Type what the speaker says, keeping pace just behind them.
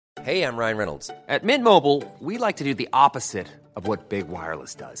Hey, I'm Ryan Reynolds. At Mint Mobile, we like to do the opposite of what Big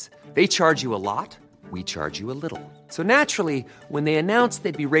Wireless does. They charge you a lot, we charge you a little. So naturally, when they announced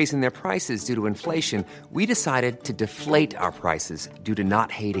they'd be raising their prices due to inflation, we decided to deflate our prices due to not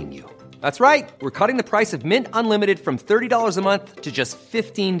hating you. That's right. We're cutting the price of Mint Unlimited from $30 a month to just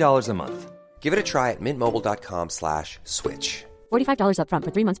 $15 a month. Give it a try at mintmobile.com/switch. $45 up front for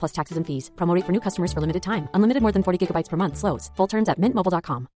 3 months plus taxes and fees. Promo rate for new customers for limited time. Unlimited more than 40 gigabytes per month. Slows full terms at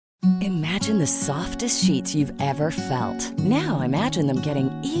mintmobile.com. Imagine the softest sheets you've ever felt. Now imagine them getting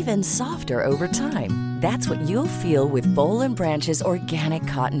even softer over time. That's what you'll feel with Boll & Branch's organic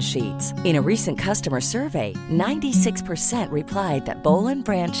cotton sheets. In a recent customer survey, 96% replied that Boll &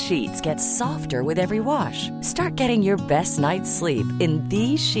 Branch sheets get softer with every wash. Start getting your best night's sleep in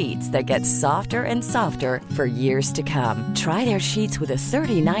these sheets that get softer and softer for years to come. Try their sheets with a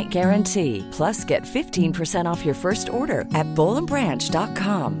 30-night guarantee. Plus, get 15% off your first order at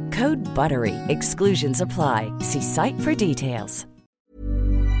bollandbranch.com. Code BUTTERY. Exclusions apply. See site for details.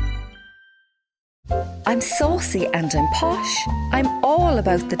 I'm saucy and I'm posh. I'm all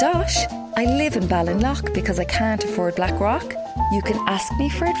about the dosh. I live in Ballinlough because I can't afford Blackrock. You can ask me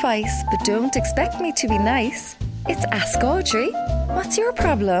for advice, but don't expect me to be nice. It's Ask Audrey. What's your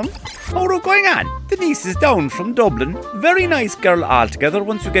problem? How's it going on? Denise is down from Dublin. Very nice girl altogether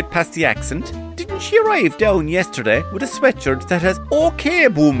once you get past the accent. Didn't she arrive down yesterday with a sweatshirt that has OK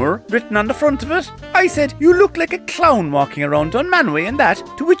Boomer written on the front of it? I said, you look like a clown walking around on Manway and that,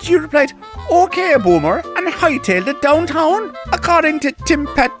 to which you replied, OK Boomer, and hightailed it downtown. According to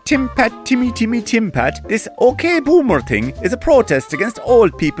Timpat, this OK Boomer thing is a protest against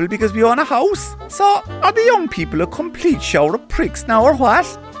old people because we own a house. So, are the young people a complete shower of pricks now or what?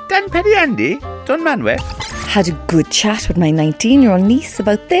 Dan Petty Andy, Dun Manway. Had a good chat with my 19-year-old niece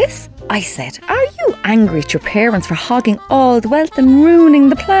about this. I said, are you angry at your parents for hogging all the wealth and ruining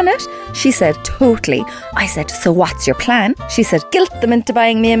the planet? She said, totally. I said, so what's your plan? She said, guilt them into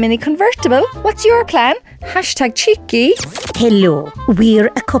buying me a mini convertible. What's your plan? #cheeky. Hello,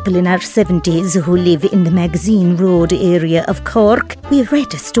 we're a couple in our 70s who live in the Magazine Road area of Cork. We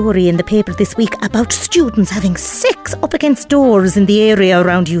read a story in the paper this week about students having sex up against doors in the area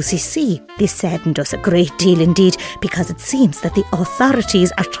around UCC. This saddened us a great deal indeed, because it seems that the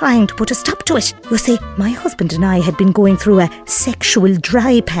authorities are trying to put a stop to it. You see, my husband and I had been going through a sexual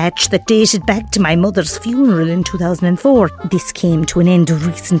dry patch that dated back to my mother's funeral in 2004. This came to an end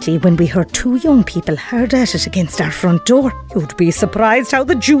recently when we heard 2 young people hard at it against our front door. You'd be surprised how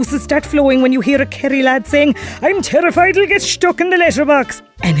the juices start flowing when you hear a Kerry lad saying, I'm terrified I'll get stuck in the letterbox.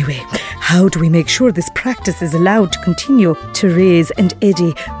 Anyway, how do we make sure this practice is allowed to continue? Therese and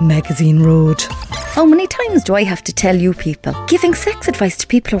Eddie, Magazine Road. How many times do I have to tell you people? Giving sex advice to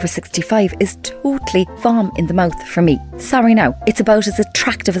people over 65 is totally vom in the mouth for me. Sorry now, it's about as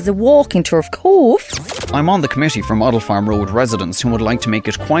attractive as a walking tour of Cove. I'm on the committee for Model Farm Road residents who would like to make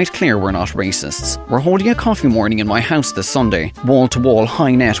it quite clear we're not racists. We're holding a coffee morning in my house this Sunday, wall-to-wall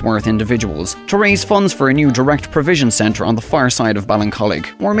high net worth individuals, to raise funds for a new direct provision centre on the far side of Ballincollig,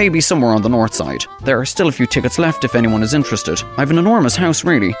 or maybe somewhere on the north side. There are still a few tickets left if anyone is interested. I've an enormous house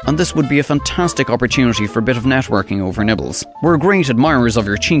really, and this would be a fantastic opportunity for a bit of networking over nibbles. We're great admirers of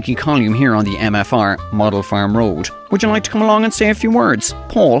your cheeky column here on the MFR, Model Farm Road. Would you like to come along and say a few words?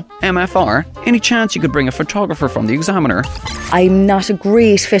 Paul, MFR, any chance you could bring a photographer from the Examiner? I'm not a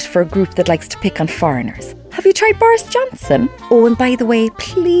great fit for a group that likes to pick on foreigners. Have you tried Boris Johnson? Oh, and by the way,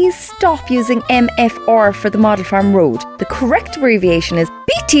 please stop using MFR for the Model Farm Road. The correct abbreviation is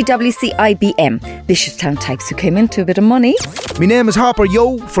BTWCIBM. Vicious town types who came into a bit of money. Me name is Hopper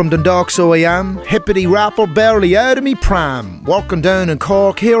Yo from Dundalk, so I am. Hippity rapper, barely out of me pram. Working down in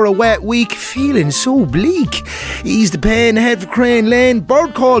Cork, here a wet week, feeling so bleak. Ease the pain, head for Crane Lane.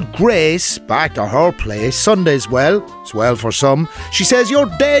 Bird called Grace, back to her place. Sunday's well, it's well for some. She says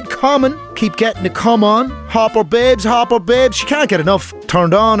you're dead common, keep getting to come on. Hopper babes, she can't get enough.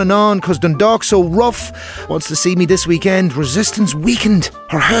 Turned on and on, cause Dundalk's so rough. Wants to see me this weekend, resistance weakened.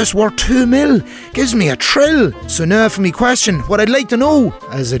 Her house worth 2 mil, gives me a thrill. So now for me question, what I'd like to know,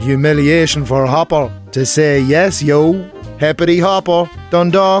 is it humiliation for Hopper to say yes, yo? Hippity Hopper,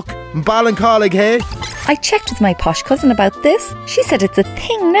 Dundalk, Ballincollig, hey? I checked with my posh cousin about this. She said it's a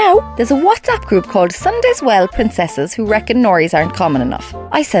thing now. There's a WhatsApp group called Sunday's Well Princesses who reckon Norries aren't common enough.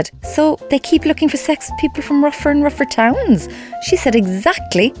 I said, so they keep looking for sex with people from rougher and rougher towns? She said,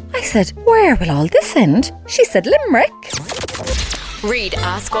 exactly. I said, where will all this end? She said, Limerick. Read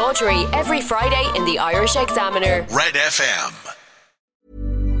Ask Audrey every Friday in the Irish Examiner. Red FM.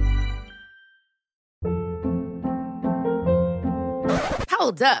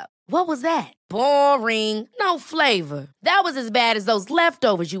 Hold up. What was that? Boring. No flavor. That was as bad as those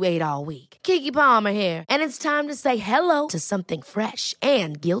leftovers you ate all week. Keke Palmer here, and it's time to say hello to something fresh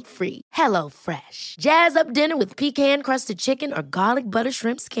and guilt-free. Hello Fresh. Jazz up dinner with pecan-crusted chicken or garlic butter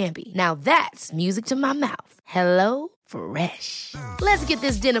shrimp scampi. Now that's music to my mouth. Hello Fresh. Let's get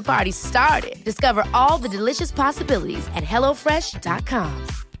this dinner party started. Discover all the delicious possibilities at HelloFresh.com.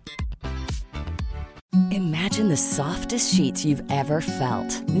 Imagine the softest sheets you've ever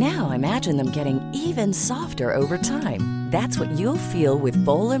felt. Now imagine them getting even softer over time. That's what you'll feel with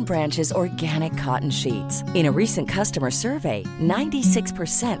Boll & Branch's organic cotton sheets. In a recent customer survey,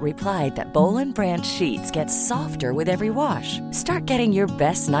 96% replied that Boll & Branch sheets get softer with every wash. Start getting your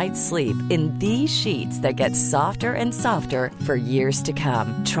best night's sleep in these sheets that get softer and softer for years to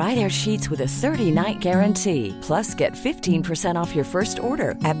come. Try their sheets with a 30-night guarantee. Plus, get 15% off your first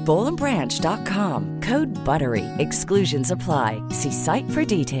order at bollandbranch.com. Code BUTTERY. Exclusions apply. See site for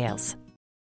details.